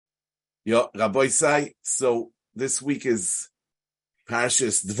Yo, Rabbi Sai, so this week is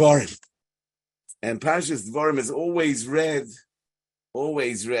Parshas Devarim. And Parshas Devarim is always read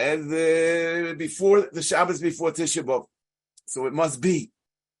before the Shabbos, before Tisha B'Av. So it must be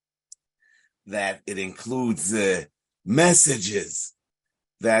that it includes messages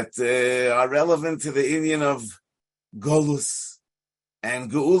that are relevant to the Indian of Golus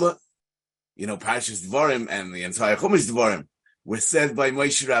and Geula. You know, Parshas Devarim and the entire Chumash Devarim were said by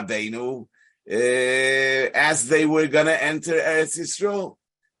Moshe Rabbeinu as they were going to enter Eretz Yisrael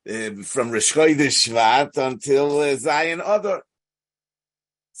from Rosh Chodesh Shvat until Zion Adar.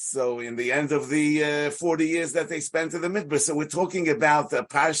 So in the end of the 40 years that they spent in the Midbar. So we're talking about a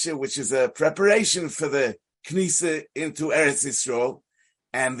Parsha which is a preparation for the Knisa into Eretz Yisrael,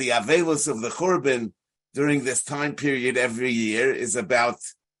 and the Avelus of the Churban during this time period every year is about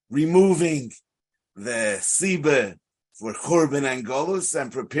removing the Siba for Churban and Golus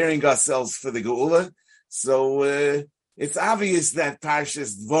and preparing ourselves for the Geula. So it's obvious that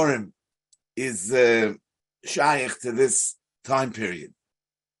Parshas Devarim is shaykh to this time period.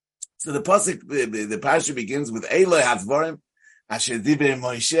 So the parsha begins with Eiloi HaDvarim Asher Diber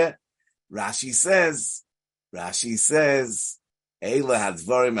Moshe. Rashi says Eiloi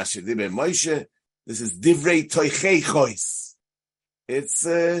HaDvarim Asher Diber Moshe. This is Divrei Toichei Chois. It's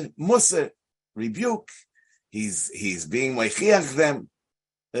Musa, rebuke. He's being Moichiach them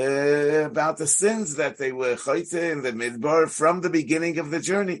about the sins that they were choite in the Midbar from the beginning of the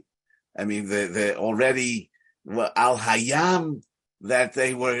journey. I mean, the already Al Hayam, that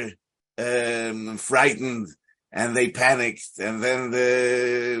they were frightened and they panicked, and then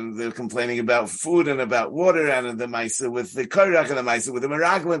they're complaining about food and about water, and the Maisa with the Korach and the Maisa with the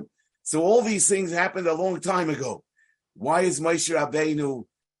Meraglim. So all these things happened a long time ago. Why is Moshe Rabbeinu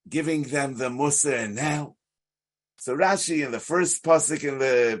giving them the Musa now? So Rashi in the first pasuk in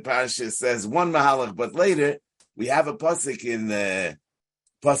the parsha says one mahalach, but later we have a pasuk in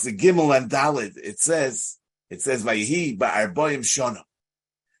pasuk Gimel and Daled. It says Vayihi ba'arboim shana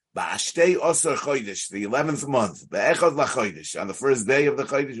ba'ashtei osar chodesh, the 11th month, ba'echad lachodesh, on the first day of the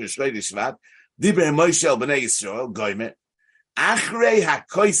chodesh, Rosh Chodesh Shvat, diber Moshe el bnei Yisrael goymer achrei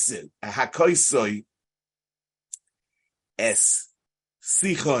hakoisoi es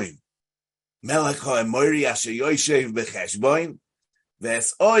sichoim Melech ha'emori asher yoshev b'cheshboin,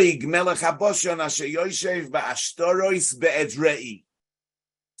 v'es oig melech ha'boshon asher yoshev ba'ashtorois be'edrei.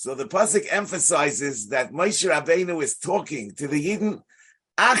 So the pasuk emphasizes that Moshe Rabbeinu is talking to the Yidden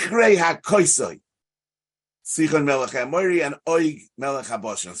achrei ha'koisoi, sichon melech ha'emori and oig melech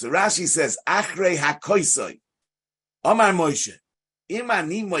ha'boshon. So Rashi says achrei ha'koisoi. Omar Moshe, im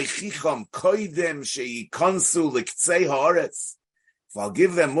ani moichichom koidem sheyikonsu l'ktzei ha'aretz. If I'll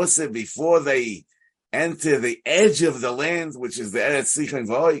give them Musa before they enter the edge of the land, which is the Eretz Sichon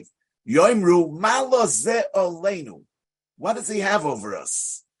V'Oig, Yoimru malo ze oleinu. What does he have over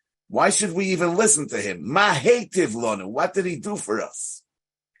us? Why should we even listen to him? Ma heitiv lonu. What did he do for us?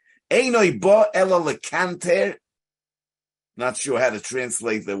 Einoi bo elo lekanter. Not sure how to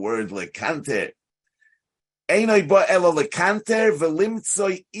translate the word lekanter. Einoi bo elo lekanter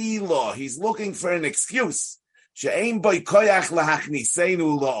v'limtzoi ilo. He's looking for an excuse. He doesn't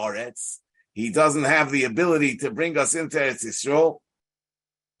have the ability to bring us into Eretz Yisrael.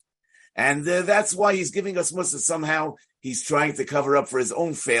 And that's why he's giving us Musa. Somehow he's trying to cover up for his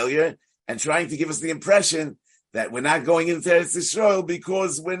own failure and trying to give us the impression that we're not going into Eretz Yisrael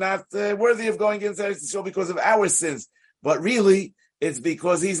because we're not worthy of going into Eretz Yisrael because of our sins. But really, it's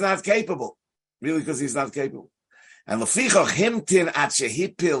because he's not capable. And lefichach himtin at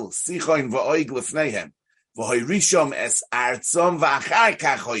shehipil sichoin v'oig lefneihem.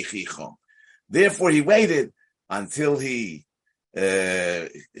 Therefore, he waited until he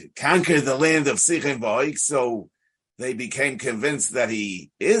conquered the land of Sichon V'Oig, so they became convinced that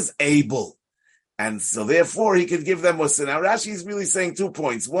he is able, and so therefore he could give them Musa. Now Rashi is really saying 2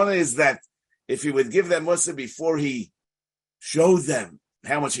 points. One is that if he would give them Musa before he showed them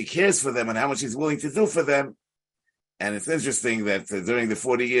how much he cares for them and how much he's willing to do for them. And it's interesting that during the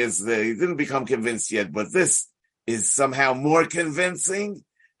 40 years, they didn't become convinced yet, but this is somehow more convincing,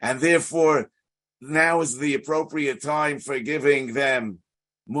 and therefore now is the appropriate time for giving them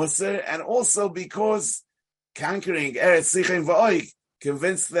Musa, and also because conquering Eretz Sichon V'Oig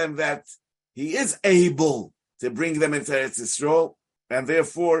convinced them that he is able to bring them into Eretz Yisrael, and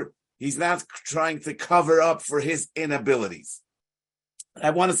therefore he's not trying to cover up for his inabilities.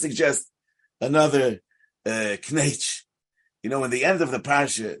 I want to suggest another knech. You know, in the end of the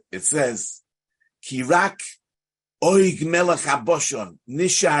parsha, it says, Kirak oig melech haboshon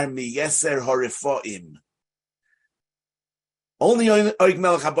nishar mi yeser horifoim. Only Og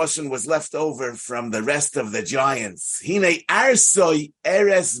Melech HaBashan was left over from the rest of the giants. Hine Arsoi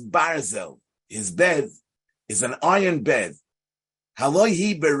Eres Barzel. His bed is an iron bed.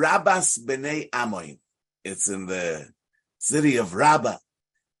 Halohi Berabas B'nei Amoin. It's in the city of Rabbah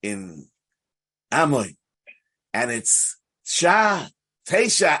in Amoin. And it's Teisha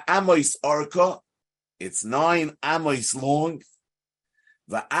Amois Orko. It's 9 Amois long.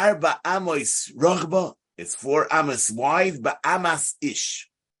 Va'arba Amois Rochba. It's 4 Amos wide, but Amas ish.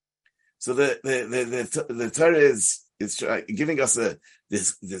 So the Torah is giving us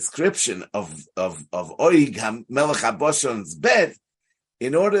this description of Oig Melech HaBashan's bed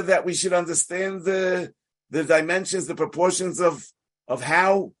in order that we should understand the dimensions, the proportions of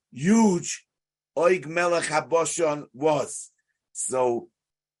how huge Oig Melech HaBashan was. So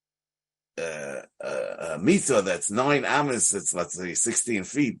a meter that's 9 Amos, it's let's say 16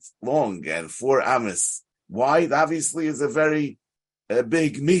 feet long and 4 Amos wide, obviously is a very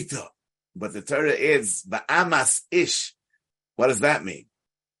big meter. But the Torah adds Ba'amas ish. What does that mean?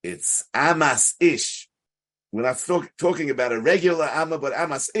 It's Amas ish. We're not talking about a regular Amma, but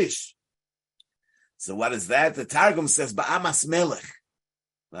Amas ish. So what is that? The Targum says Ba'amas melech.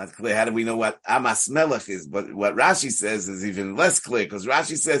 Not clear. How do we know what Amas melech is? But what Rashi says is even less clear, because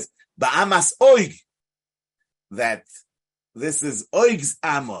Rashi says Ba'amas oig. That this is oig's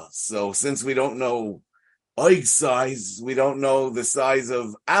Amma. So since we don't know oig size, we don't know the size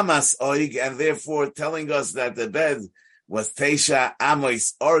of Amas oig, and therefore telling us that the bed was Teisha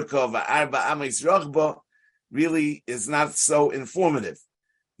Amos Orko Va'arba Amos Rochba really is not so informative.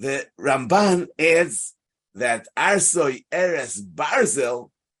 The Ramban adds that Arsoi Eres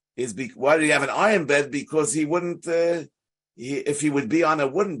Barzel is, why do you have an iron bed? Because he wouldn't, if he would be on a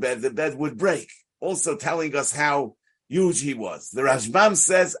wooden bed, the bed would break. Also telling us how huge he was. The Rashbam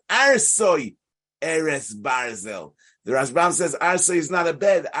says Arsoi Eres Barzel. The Rashbam says Arsoi is not a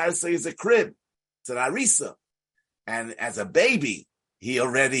bed. Arsoi is a crib. It's an arisa. And as a baby, he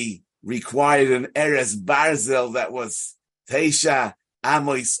already required an Eres Barzel that was Teisha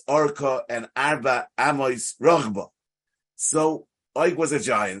Amos Orko and Arba Amos Rochba. So Oig was a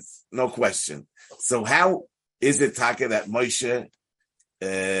giant, no question. So how is it, Taka, that Moshe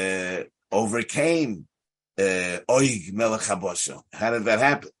overcame Oig Melech HaBashan? How did that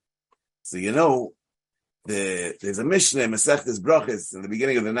happen? So you know, there's a Mishnah in Masechtas Brachos in the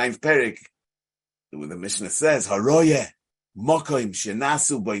beginning of the 9th Perek, where the Mishnah says, Haroye Mokoim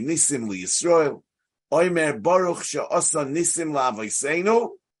Shenasu Boy Nisim Li Yisrael Oimer Baruch She'osa Nisim La'avoseinu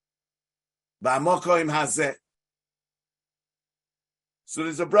Ba'mokoim Hazeh. So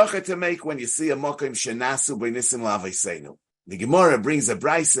there's a bracha to make when you see a Mokoim Shenasu Boy Nisim La'avoseinu. The Gemara brings a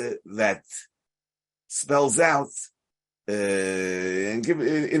brisa that spells out and give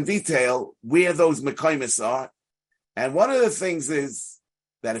in detail where those Mekoimis are. And one of the things is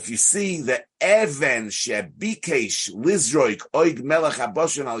that if you see the Even Shebikesh Lizroik Oig Melech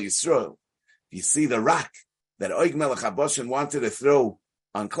HaBashan Al Yisrael, you see the rock that Oig Melech HaBashan wanted to throw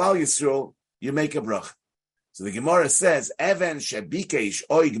on Klal Yisrael, you make a bracha. So the Gemara says, Even Shebikesh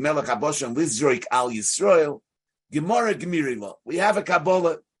Oig Melech HaBashan Lizroik Al Yisrael, Gemara Gemirila. We have a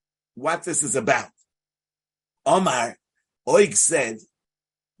Kabbalah, what this is about. Omar, Oig said,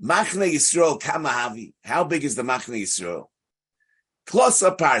 Machne Yisrael Kamahavi. How big is the Machne Yisrael?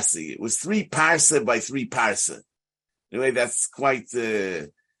 Klosa Parsi. It was 3 parsa by 3 parsa. Anyway, that's quite,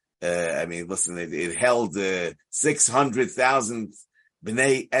 listen, it held 600,000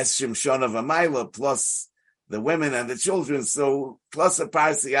 B'nai Esrim Shona V'mayla plus the women and the children. So Klosa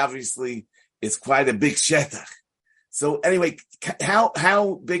Parsi obviously is quite a big shetach. So anyway,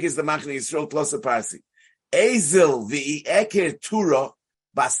 how big is the Machne Yisrael Klosa Parsi? Ezel v'ieker tura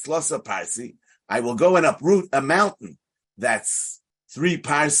bas Klosa Parsi. I will go and uproot a mountain that's 3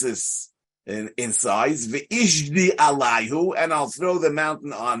 parses in size, v'ishdi alayhu, and I'll throw the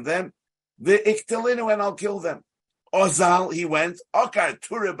mountain on them, v'iktelinu, and I'll kill them. Ozal, he went, okar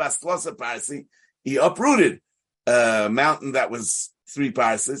tura bas Klosa Parsi, he uprooted a mountain that was 3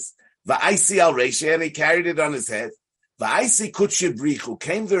 parses, v'aisi al reisha, and he carried it on his head, v'aisi kutshe brichu,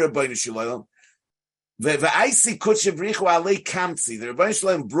 came the Rabbeinu Shalom, v'aisi kutshe brichu alei kamtzi, the Rabbeinu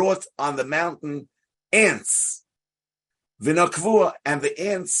Shalom brought on the mountain ants, V'nokvua, and the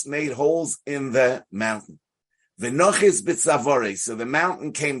ants made holes in the mountain. V'nochis b'tzavore, so the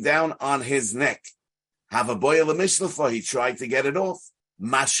mountain came down on his neck. Havaboya l'mishlafa, he tried to get it off.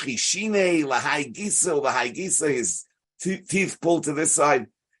 Mashchishine l'hai gisa, his teeth pulled to this side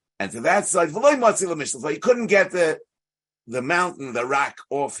and to that side. V'loy matzi l'mishlafa, he couldn't get the mountain, the rock,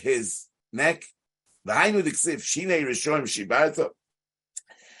 off his neck. V'hainu d'ksiv, shine rishoim shibarto.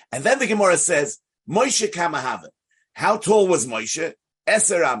 And then the Gemara says, Moshe Kamahava. How tall was Moshe?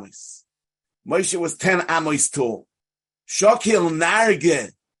 Eser amos. Moshe was 10 amos tall. Shokil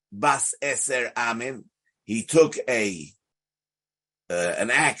narge bas eser amin. He took an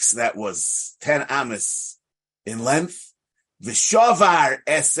axe that was 10 amos in length. Vishovar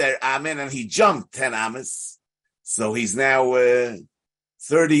eser amin, and he jumped 10 amos. So he's now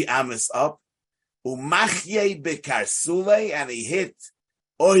 30 amos up. Umachye bekarsule, and he hit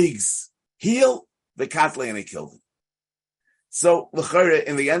Oig's heel, bekatle, and he killed him. So,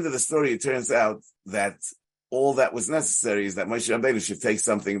 in the end of the story, it turns out that all that was necessary is that Moshe Rabbeinu should take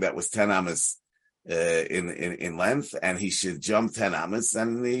something that was 10 amos in length, and he should jump 10 amos,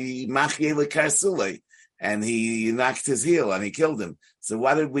 and he machye bekarsule, and he knocked his heel, and he killed him. So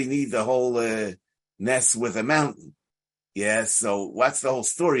why did we need the whole nest with a mountain? Yeah, so what's the whole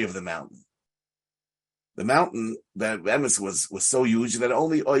story of the mountain? The mountain, the emes was so huge that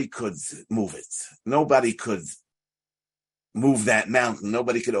only Oy could move it. Nobody could move that mountain.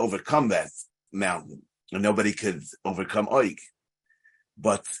 Nobody could overcome that mountain. And nobody could overcome Oy.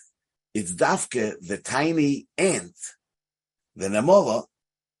 But it's dafke, the tiny ant, the Namola,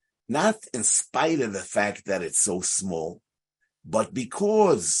 not in spite of the fact that it's so small, but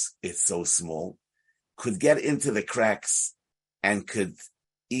because it's so small, could get into the cracks and could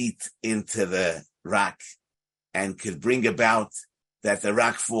eat into the rock and could bring about that the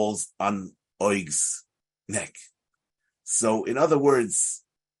rock falls on Oig's neck. So in other words,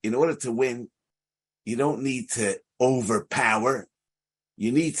 in order to win, you don't need to overpower,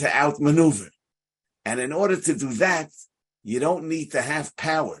 you need to outmaneuver. And in order to do that, you don't need to have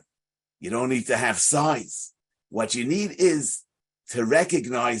power. You don't need to have size. What you need is to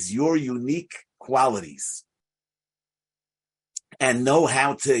recognize your unique qualities and know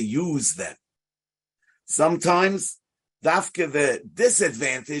how to use them. Sometimes, dafka, the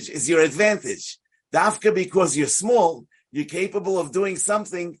disadvantage is your advantage. Dafka, because you're small, you're capable of doing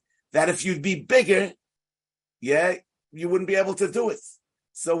something that if you'd be bigger, you wouldn't be able to do it.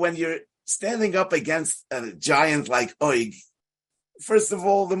 So when you're standing up against a giant like Oig, first of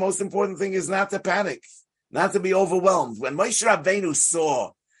all, the most important thing is not to panic, not to be overwhelmed. When Moshe Rabbeinu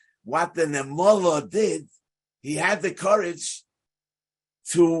saw what the Nemola did, he had the courage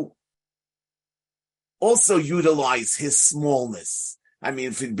to also utilize his smallness. I mean,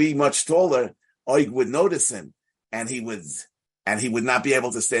 if he'd be much taller, Oig would notice him, and he would not be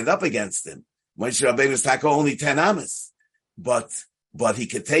able to stand up against him. Moshe Rabbeinu's taka only 10 amas, but he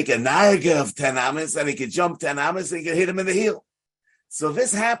could take a narga of 10 amas, and he could jump 10 amas, and he could hit him in the heel. So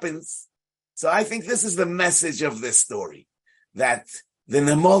this happens. So I think this is the message of this story, that the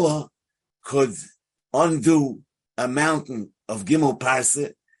Nemola could undo a mountain of Gimel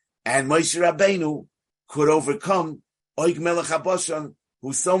Parse, and Moshe Rabbeinu could overcome Oig Melech HaBashan,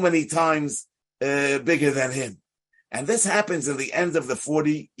 who's so many times bigger than him. And this happens in the end of the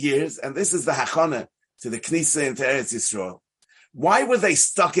 40 years, and this is the Hachana to the Knisa into Eretz Yisrael. Why were they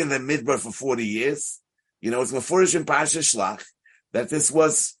stuck in the Midbar for 40 years? You know, it's Mefurish in Parshas Shlach that this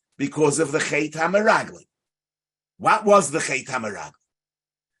was because of the Chet HaMeraglim. What was the Chet HaMeraglim?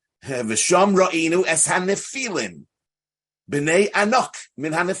 V'sham ra'inu es hanefilim, b'nei Anok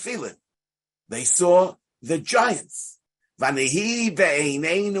min hanefilim. They saw the giants. V'nehi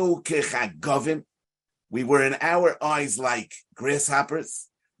be'eineinu kechagavim. We were in our eyes like grasshoppers.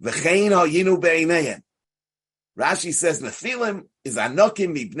 V'chein ha'yinu be'eineihem. Rashi says Nephilim is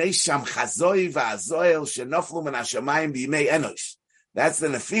Anokim mibnei sham chazoi va'azoel shenoflu min hashamayim b'yimei enosh. That's the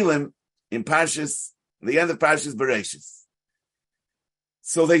Nephilim in Parshas, the end of Parshas Bereshis.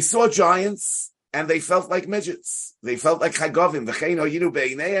 So they saw giants and they felt like midgets. They felt like chagovim. V'chein ha'yinu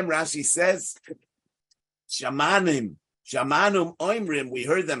be'eineihem. Rashi says, Shamanum oimrim. We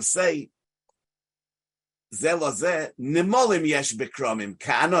heard them say, Zelazeh nimolim yesh bekromim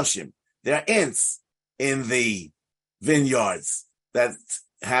ka'anoshim. There are ants in the vineyards that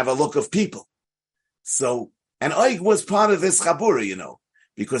have a look of people. So, and Oig was part of this chabura, you know,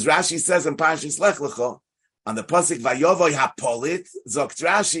 because Rashi says in Parshas Lech Lecha, on the pasuk Vayovoy hapolit, zokt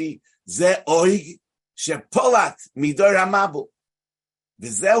Rashi, ze Oig shepolat midor hamabul.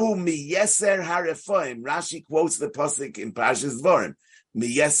 V'zehu miyeser harefoim. Rashi quotes the pasuk in Parshas Devarim.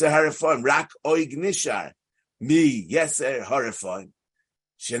 Miyeser harefoim, rak Oig nishar. Miyeser harefoim.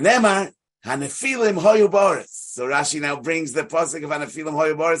 Shenemar, Hanefilim hoyu boris. So Rashi now brings the pasuk of Hanefilim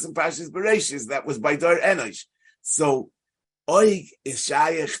hoyu boris in Parshas Bereshis. That was by Dor Enosh. So Oig is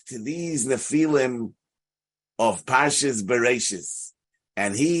shayach to these Nefilim of Parshas Bereshis,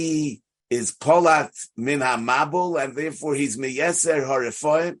 and he is Polat min hamabul, and therefore he's miyeser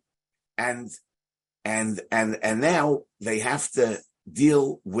harefoim, and now they have to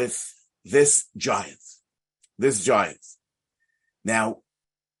deal with this giant. this giant. Now,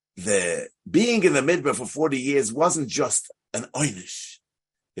 the being in the Midbar for 40 years wasn't just an oynish.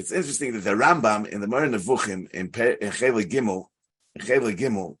 It's interesting that the Rambam in the Moreh Nevuchim in Chele Gimel,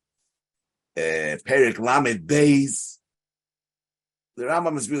 Perek Lamed Beis, the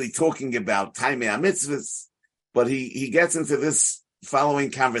Rambam is really talking about Taimei HaMitzvahs, but he gets into this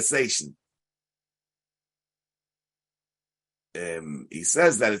following conversation. He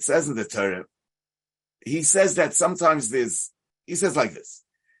says that it says in the Torah, he says that sometimes he says like this.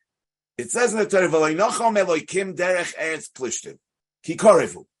 It says in the Torah, V'loinochom Eloikim derech eretz plishtim, ki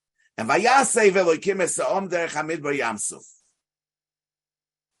korevu, and vayasei v'eloikim esaom derech hamidbar yamsuf.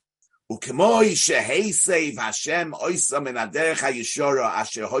 Ukemoi sheheisev Hashem oisam in aderech hayishora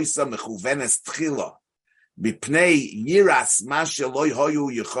asher hoisam mechuvenes tchila, bipnei yiras ma sheloi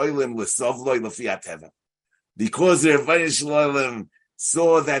hoyu yecholim lesovloi lefi ateva. Because the Rebbeinu Shalom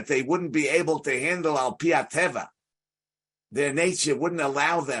saw that they wouldn't be able to handle al pi ateva, their nature wouldn't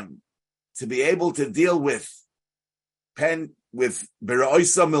allow them to be able to deal with beraoisa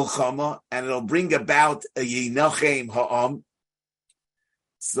milchama, and it'll bring about a yinachem ha'am.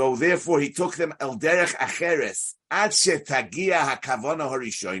 So therefore, he took them el derech acheres ad shetagia hakavana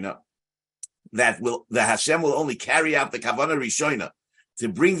harishoina. That Hashem will only carry out the kavana rishoina to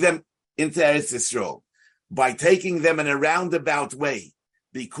bring them into Eretz Yisrael by taking them in a roundabout way,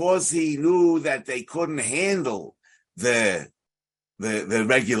 because he knew that they couldn't handle the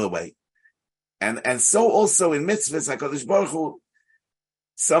regular way. And so also in mitzvahs, HaKadosh Baruch Hu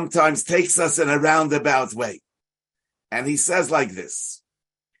sometimes takes us in a roundabout way. And he says like this,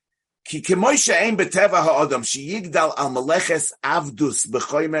 Ki kemoi she'ein b'teva ha'adam sheyigdal al meleches avdus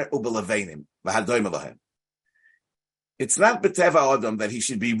b'chomer u'b'levenim v'hadoim elahem. It's not b'teva ha'adam that he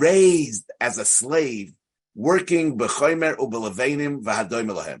should be raised as a slave, working b'chomer u'b'levenim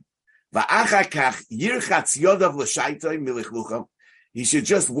v'hadoim elahem. V'achar kach yirchatz yodav l'shaytoim milichlucham. He should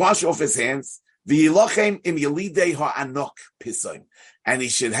just wash off his hands. V'yilochem im yelidei ha'anok pisoim. And he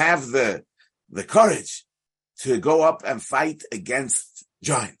should have the courage to go up and fight against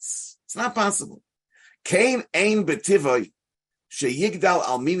giants. It's not possible. Kain ein b'tivoi sheyigdal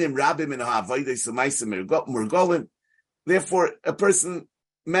al minim rabim in ha'avodah s'maisim murgolim. Therefore, a person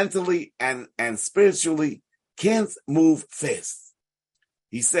mentally and spiritually can't move fast.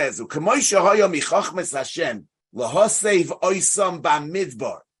 He says, "U'kamoi shehoyo michachmes Hashem lahosev oisam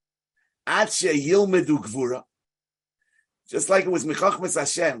ba'midbar ad sheyilmedu gvura." Just like it was michachmes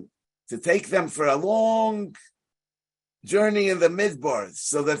Hashem to take them for a long journey in the midbar,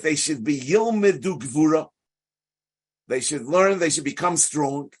 so that they should be yilmedu gvura. They should learn, they should become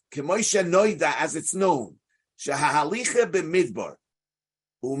strong. K'moisha noida, as it's known, shehahalicha b'midbar,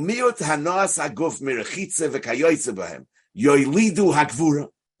 u'miut hanoas haguf mirechitze v'kayoytze b'hem, yoylidu hagvura.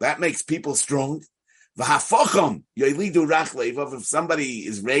 That makes people strong. V'hafocham yoylidu rach leivav. If somebody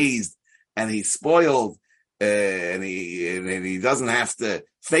is raised and he's spoiled, and he doesn't have to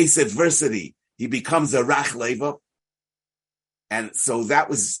face adversity, he becomes a rach leivav. And so that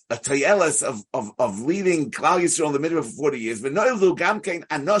was a tayeles of leading Klal Yisrael in the middle for 40 years. V'noildu gamkein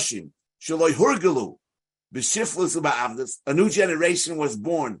anoshim sheloi hurgelu b'shiflus u'ba'avdus. A new generation was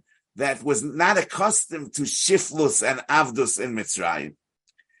born that was not accustomed to shiflus and avdus in Mitzrayim.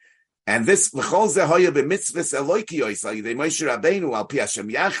 And this v'chol ze hoya b'mitzvahs eloikiyos al yidei Moshe Rabbeinu al pi Hashem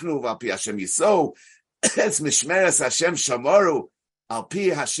yachnu al pi Hashem yiso it's mishmeres Hashem shamoru al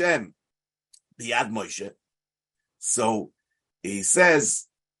pi Hashem biyad Moshe. So he says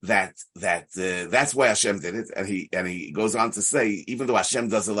that that's why Hashem did it, and he goes on to say, even though Hashem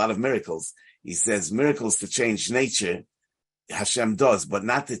does a lot of miracles, he says miracles to change nature, Hashem does, but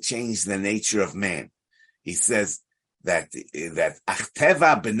not to change the nature of man. He says that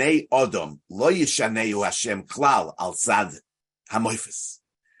achteva b'nei odom lo yishaneu Hashem klal al sad hamoifes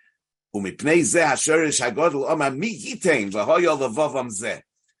umipnei zeh hashorish hagodol omar mi yitein v'hoyo levavam zeh.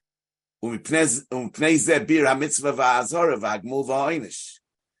 He says, if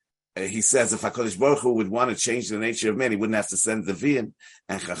HaKadosh Baruch Hu would want to change the nature of man, he wouldn't have to send the Vim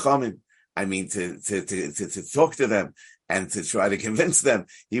and Chachamim, to talk to them and to try to convince them.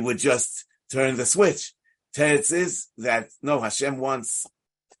 He would just turn the switch. Teretz is that, no, Hashem wants,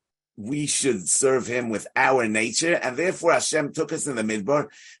 we should serve him with our nature, and therefore Hashem took us in the Midbar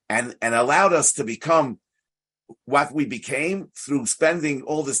and allowed us to become what we became through spending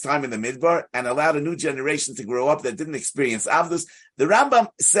all this time in the Midbar, and allowed a new generation to grow up that didn't experience Avdus. The Rambam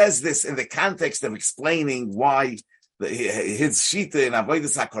says this in the context of explaining why his Shita in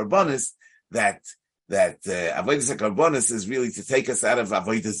Avodas HaKorbanos, that Avodas HaKorbanos is really to take us out of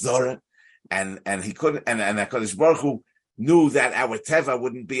Avodas Zorah, and he couldn't, and HaKadosh Baruch Hu knew that our Teva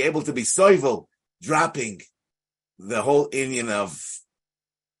wouldn't be able to be soivel, dropping the whole inyan of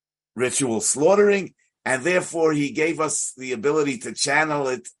ritual slaughtering, and therefore he gave us the ability to channel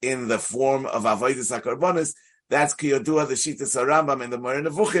it in the form of avodas hakarbonos. That's kiyodua the Shitas Rambam in the Moreh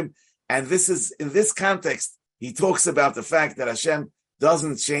Nevuchim, and this is in this context he talks about the fact that Hashem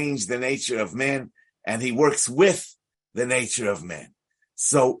doesn't change the nature of man, and he works with the nature of man.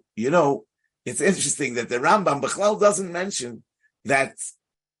 So it's interesting that the Rambam Bechlal doesn't mention that.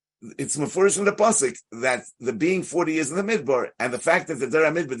 It's mefurish in the pasuk that the being 40 years in the midbar and the fact that the Dara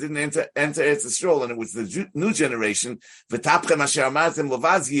Midbar didn't enter Eretz Yisrael, and it was the new generation, v'tapchem asher amartem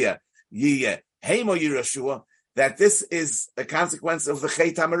lovaz yiyeh heimo yirashua, that this is a consequence of the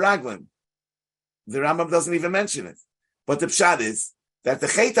Chet HaMeraglim. The Rambam doesn't even mention it, but the pshat is that the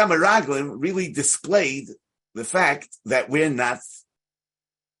Chet HaMeraglim really displayed the fact that we're not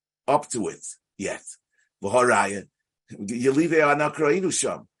up to it yet. V'horaya yelidei anakroinu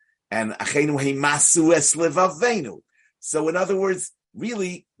sham. And achenu heimasu es levavenu. So in other words,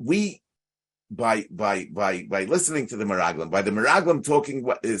 really, we by listening to the Meraglim, by the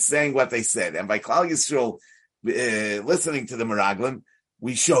Meraglim saying what they said, and by Klal Yisrael listening to the Meraglim,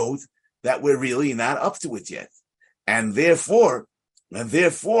 we showed that we're really not up to it yet, and therefore,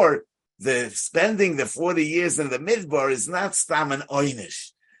 the spending the 40 years in the Midbar is not stam and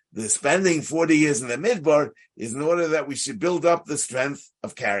oynish. The spending 40 years in the Midbar is in order that we should build up the strength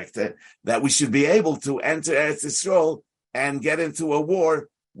of character, that we should be able to enter Eretz Yisrael and get into a war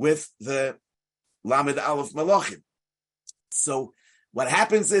with the Lamed Aleph Malachim. So what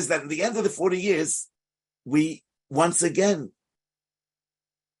happens is that at the end of the 40 years, we once again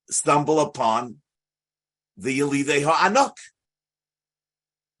stumble upon the Yelidei Ha'anok.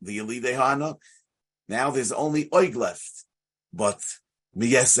 The Yelidei Ha'anok. Now there's only Oig left, but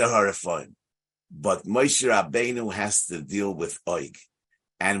Miyeser Harafon. But Moshe Rabbeinu has to deal with Oig.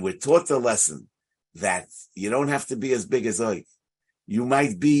 And we're taught the lesson that you don't have to be as big as Oig. You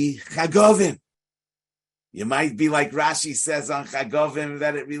might be Chagovim. You might be like Rashi says on Chagovim,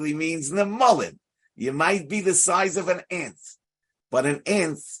 that it really means Nemolin. You might be the size of an ant. But an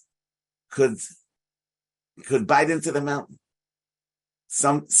ant could bite into the mountain.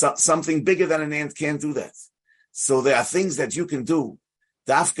 Something bigger than an ant can't do that. So there are things that you can do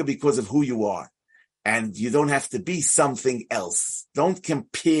dafka because of who you are, and you don't have to be something else. Don't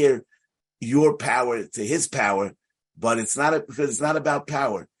compare your power to his power, but because it's not about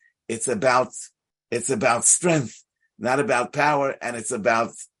power. It's about strength, not about power, and it's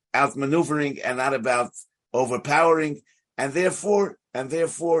about outmaneuvering and not about overpowering, and therefore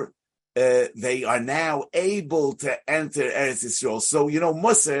they are now able to enter Eretz Yisrael. So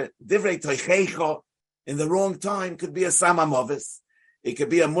Musar divrei toichecho in the wrong time could be a samamovis. It could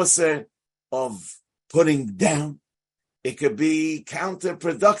be a musar of putting down. It could be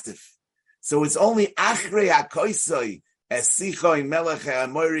counterproductive. So it's only achrei hakoisoi esichoi melech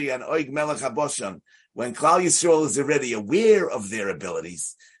ha'amori and oig melech haboshan, when Klal Yisrael is already aware of their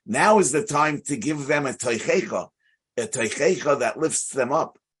abilities. Now is the time to give them a toichecha that lifts them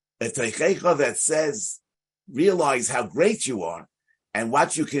up, a toichecha that says, realize how great you are and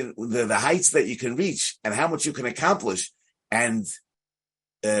what you can, the heights that you can reach and how much you can accomplish, and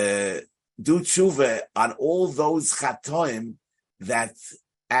do tshuva on all those chatoim that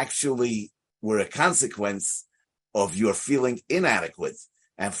actually were a consequence of your feeling inadequate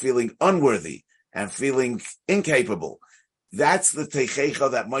and feeling unworthy and feeling incapable. That's the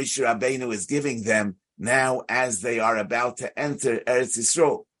teichecha that Moshe Rabbeinu is giving them now as they are about to enter Eretz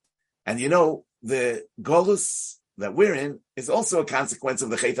Yisrael. And the Golus that we're in is also a consequence of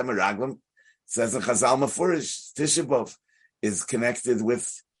the Chet HaMeraglim. Says in Chazal Mefurish, Tisha B'Av is connected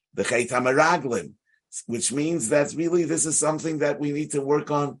with the Chet HaMeraglim, which means that really this is something that we need to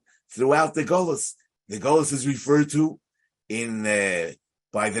work on throughout the Golus. The Golus is referred to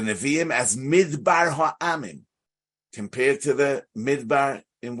by the Nevi'im as Midbar Ha'amim, compared to the Midbar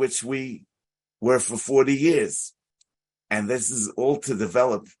in which we were for 40 years. And this is all to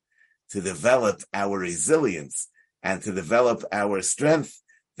develop our resilience and to develop our strength,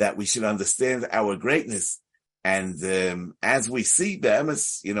 that we should understand our greatness. And as we see,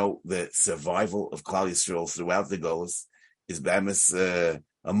 Be'emes, the survival of Klal Yisrael throughout the Golus is Be'emes a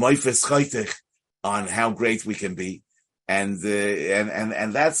moifes chaytech on how great we can be. And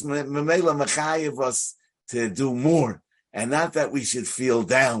that's Memela Mechayev us to do more, and not that we should feel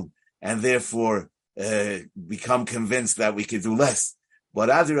down and therefore become convinced that we could do less. But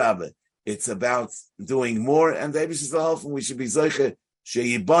Adirabah, it's about doing more, and we should be Zoche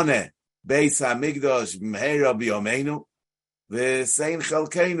Sheyibone Beis HaMikdash Mheira B'Yomeinu V'Sein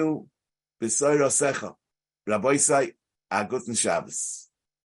Chalkeinu B'Soy Rosecha. Rabbi Say, a guten Shabbos.